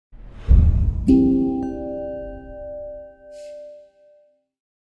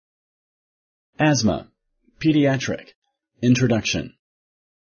Asthma. Pediatric. Introduction.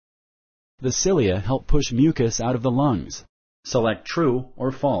 The cilia help push mucus out of the lungs. Select true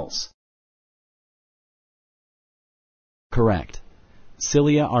or false. Correct.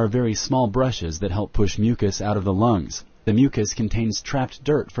 Cilia are very small brushes that help push mucus out of the lungs. The mucus contains trapped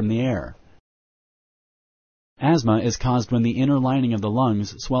dirt from the air. Asthma is caused when the inner lining of the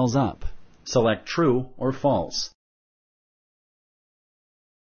lungs swells up. Select true or false.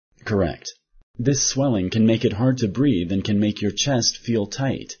 Correct. This swelling can make it hard to breathe and can make your chest feel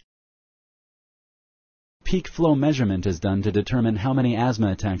tight. Peak flow measurement is done to determine how many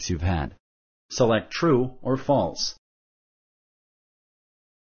asthma attacks you've had. Select true or false.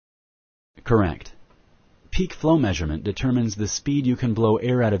 Correct. Peak flow measurement determines the speed you can blow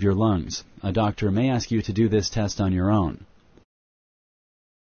air out of your lungs. A doctor may ask you to do this test on your own.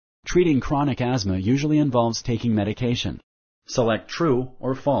 Treating chronic asthma usually involves taking medication. Select true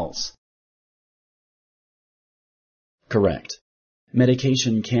or false. Correct.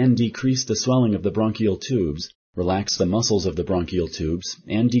 Medication can decrease the swelling of the bronchial tubes, relax the muscles of the bronchial tubes,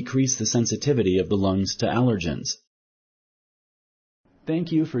 and decrease the sensitivity of the lungs to allergens.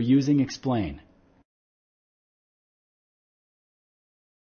 Thank you for using Explain.